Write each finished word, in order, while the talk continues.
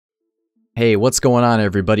Hey, what's going on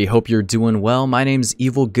everybody? Hope you're doing well. My name's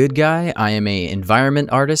Evil Good Guy. I am an environment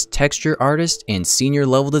artist, texture artist, and senior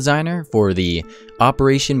level designer for the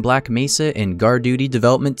Operation Black Mesa and Guard Duty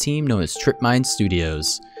development team known as Tripmind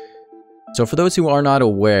Studios. So for those who are not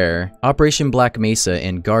aware, Operation Black Mesa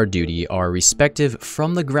and Guard Duty are respective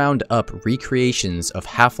from the ground up recreations of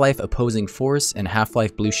Half-Life Opposing Force and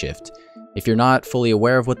Half-Life Blue Shift. If you're not fully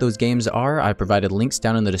aware of what those games are, I provided links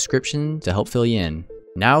down in the description to help fill you in.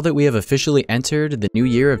 Now that we have officially entered the new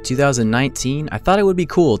year of 2019, I thought it would be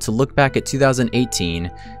cool to look back at 2018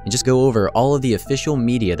 and just go over all of the official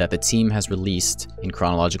media that the team has released in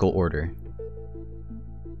chronological order.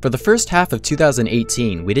 For the first half of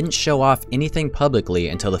 2018, we didn't show off anything publicly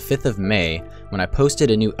until the 5th of May when I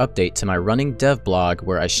posted a new update to my running dev blog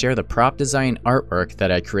where I share the prop design artwork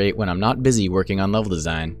that I create when I'm not busy working on level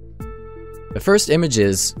design. The first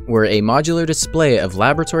images were a modular display of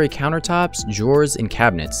laboratory countertops, drawers, and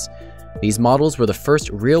cabinets. These models were the first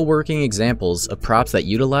real working examples of props that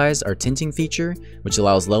utilize our tinting feature, which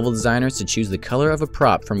allows level designers to choose the color of a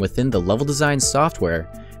prop from within the level design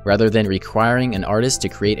software, rather than requiring an artist to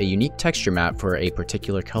create a unique texture map for a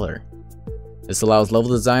particular color. This allows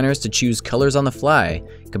level designers to choose colors on the fly.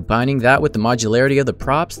 Combining that with the modularity of the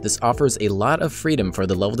props, this offers a lot of freedom for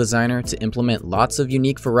the level designer to implement lots of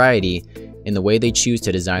unique variety in the way they choose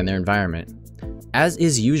to design their environment. As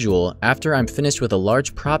is usual, after I'm finished with a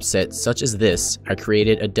large prop set such as this, I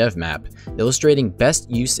created a dev map, illustrating best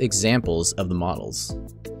use examples of the models.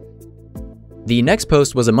 The next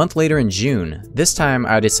post was a month later in June. This time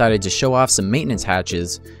I decided to show off some maintenance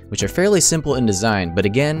hatches, which are fairly simple in design, but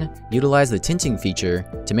again, utilize the tinting feature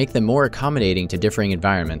to make them more accommodating to differing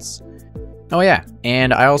environments. Oh yeah,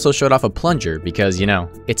 and I also showed off a plunger because, you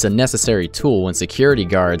know, it's a necessary tool when security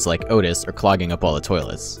guards like Otis are clogging up all the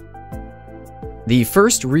toilets. The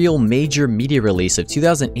first real major media release of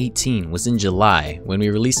 2018 was in July when we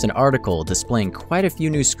released an article displaying quite a few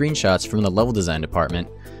new screenshots from the level design department,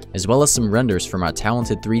 as well as some renders from our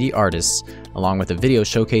talented 3D artists, along with a video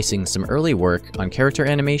showcasing some early work on character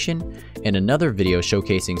animation and another video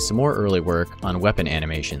showcasing some more early work on weapon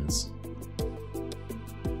animations.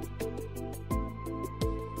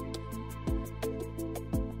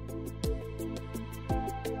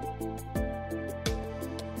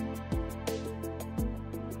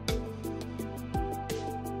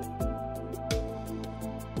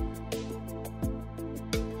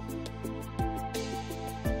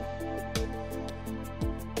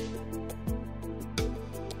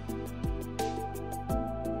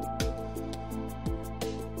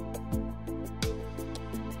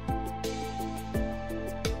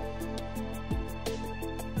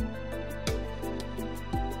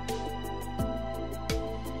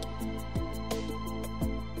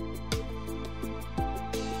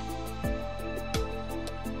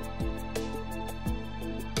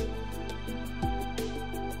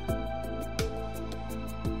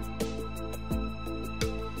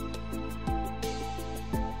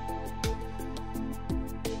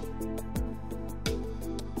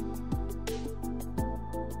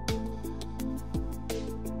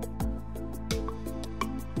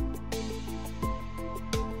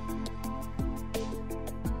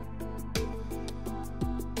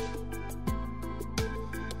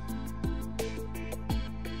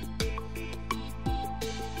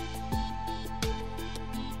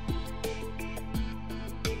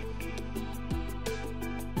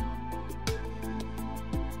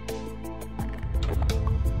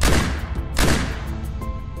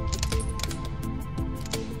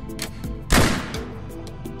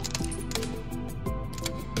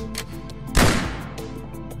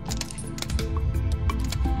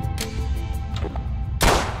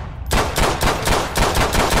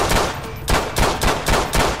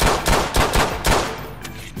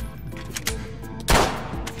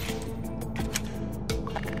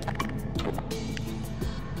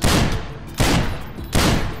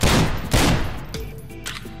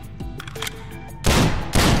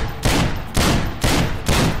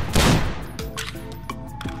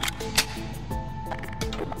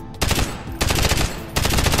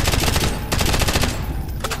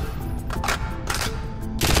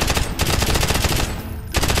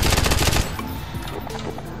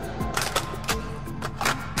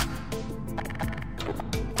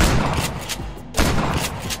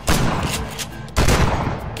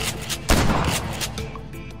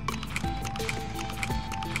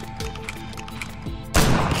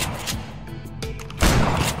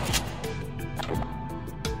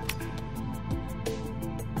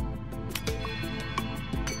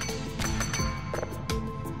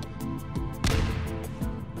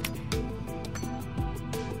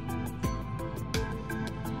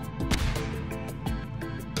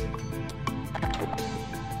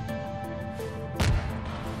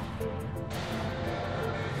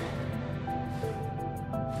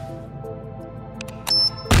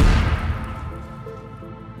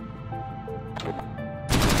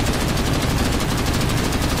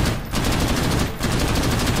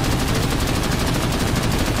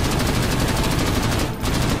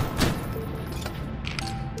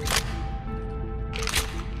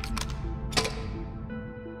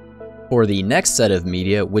 For the next set of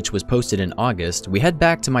media, which was posted in August, we head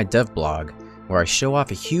back to my dev blog, where I show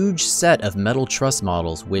off a huge set of metal truss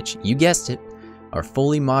models which, you guessed it, are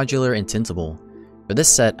fully modular and tintable. For this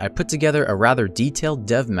set, I put together a rather detailed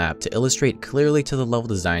dev map to illustrate clearly to the level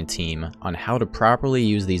design team on how to properly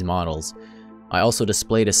use these models. I also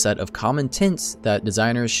displayed a set of common tints that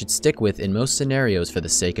designers should stick with in most scenarios for the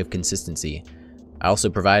sake of consistency. I also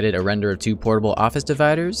provided a render of 2 portable office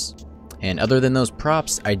dividers, and other than those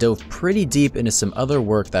props, I dove pretty deep into some other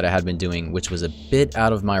work that I had been doing which was a bit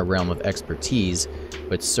out of my realm of expertise,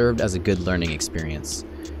 but served as a good learning experience.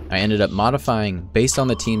 I ended up modifying, based on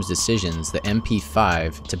the team's decisions, the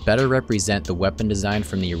MP5 to better represent the weapon design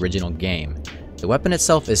from the original game. The weapon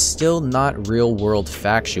itself is still not real-world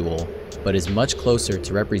factual, but is much closer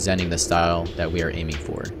to representing the style that we are aiming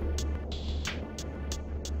for.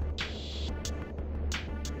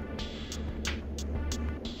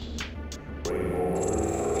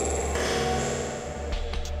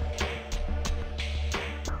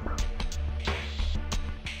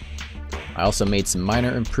 I also made some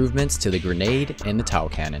minor improvements to the grenade and the towel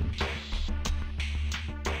cannon.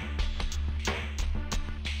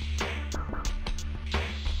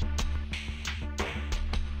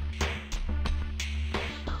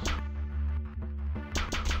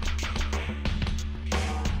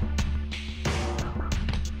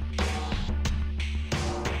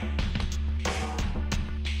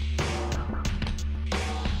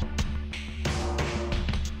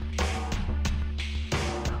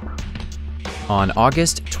 On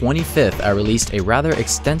August 25th, I released a rather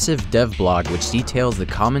extensive dev blog which details the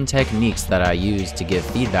common techniques that I use to give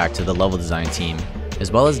feedback to the level design team,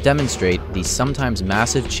 as well as demonstrate the sometimes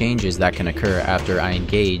massive changes that can occur after I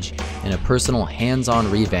engage in a personal hands-on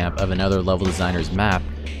revamp of another level designer's map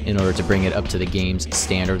in order to bring it up to the game's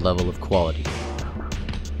standard level of quality.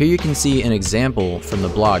 Here you can see an example from the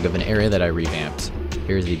blog of an area that I revamped.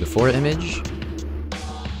 Here's the before image,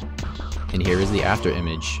 and here is the after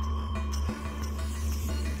image.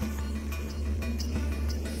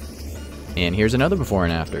 And here's another before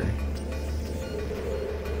and after.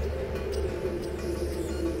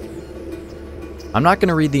 I'm not going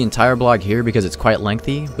to read the entire blog here because it's quite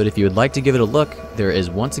lengthy, but if you would like to give it a look, there is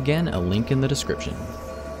once again a link in the description.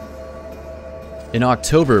 In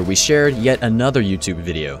October, we shared yet another YouTube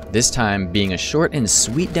video, this time being a short and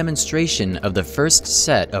sweet demonstration of the first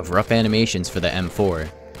set of rough animations for the M4.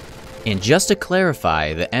 And just to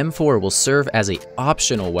clarify, the M4 will serve as an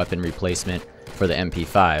optional weapon replacement for the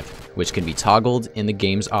MP5, which can be toggled in the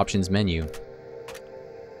game's options menu.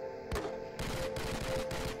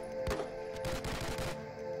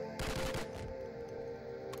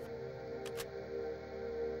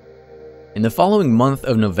 In the following month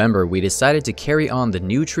of November, we decided to carry on the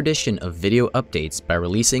new tradition of video updates by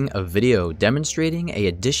releasing a video demonstrating an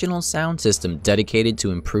additional sound system dedicated to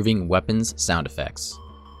improving weapons sound effects.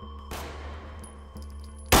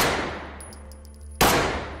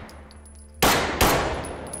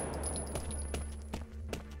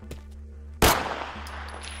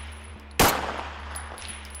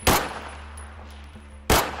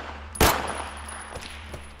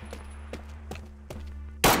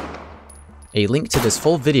 A link to this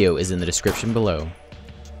full video is in the description below.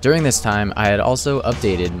 During this time, I had also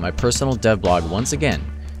updated my personal dev blog once again,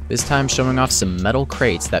 this time showing off some metal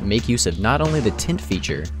crates that make use of not only the tint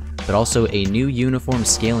feature, but also a new uniform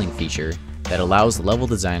scaling feature that allows level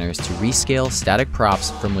designers to rescale static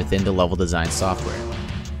props from within the level design software.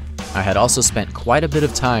 I had also spent quite a bit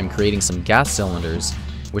of time creating some gas cylinders,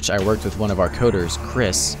 which I worked with one of our coders,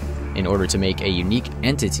 Chris, in order to make a unique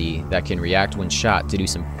entity that can react when shot to do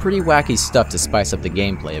some pretty wacky stuff to spice up the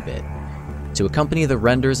gameplay a bit. To accompany the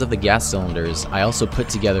renders of the gas cylinders, I also put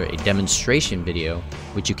together a demonstration video,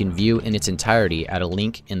 which you can view in its entirety at a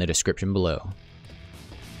link in the description below.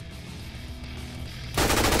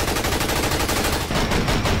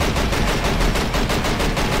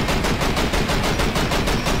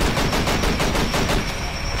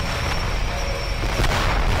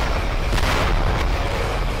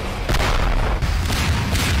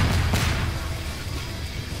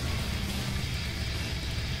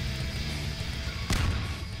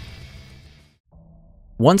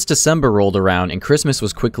 Once December rolled around and Christmas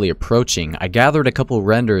was quickly approaching, I gathered a couple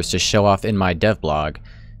renders to show off in my dev blog.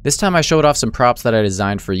 This time I showed off some props that I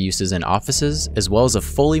designed for uses in offices, as well as a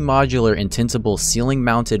fully modular and tintable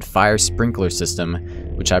ceiling-mounted fire sprinkler system,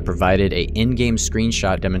 which I provided an in-game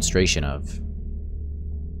screenshot demonstration of.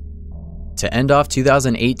 To end off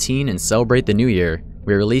 2018 and celebrate the new year,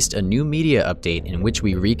 we released a new media update in which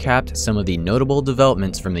we recapped some of the notable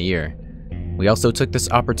developments from the year. We also took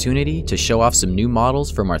this opportunity to show off some new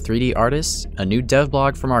models from our 3D artists, a new dev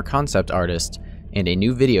blog from our concept artist, and a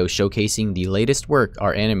new video showcasing the latest work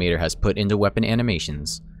our animator has put into weapon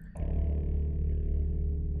animations.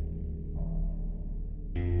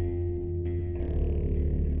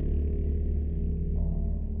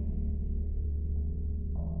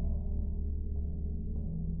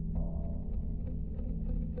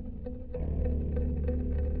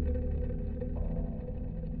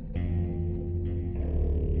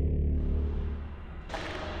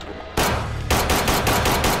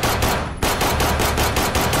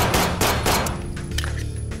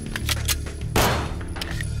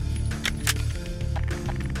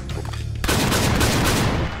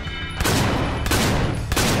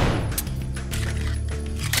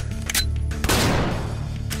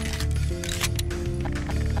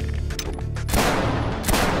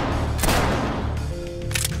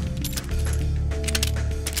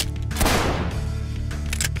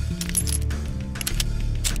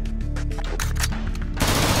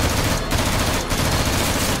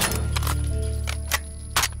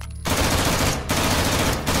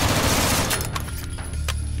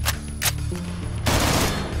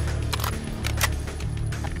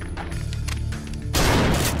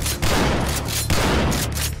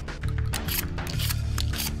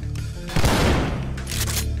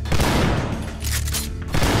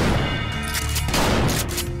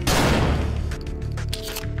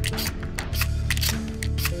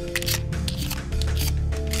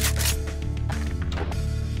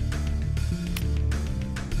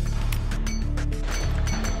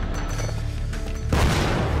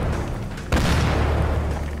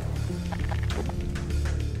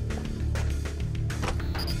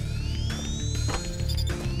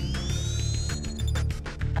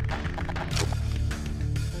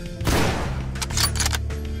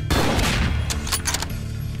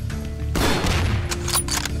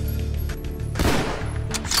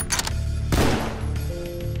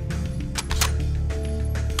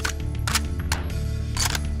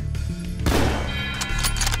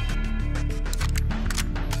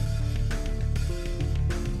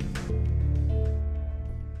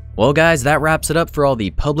 Well guys, that wraps it up for all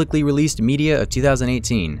the publicly released media of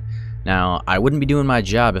 2018. Now, I wouldn't be doing my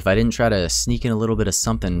job if I didn't try to sneak in a little bit of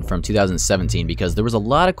something from 2017, because there was a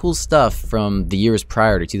lot of cool stuff from the years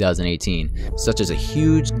prior to 2018, such as a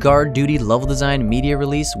huge guard duty level design media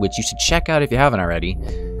release, which you should check out if you haven't already,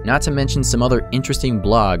 not to mention some other interesting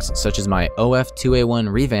blogs, such as my OF2A1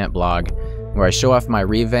 revamp blog, where I show off my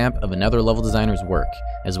revamp of another level designer's work,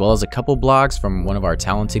 as well as a couple blogs from one of our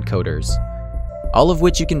talented coders. All of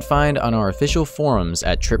which you can find on our official forums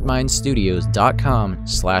at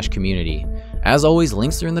tripmindstudios.com/community. As always,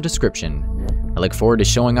 links are in the description. I look forward to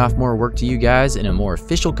showing off more work to you guys in a more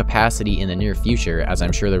official capacity in the near future, as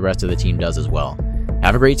I'm sure the rest of the team does as well.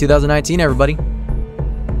 Have a great 2019, everybody!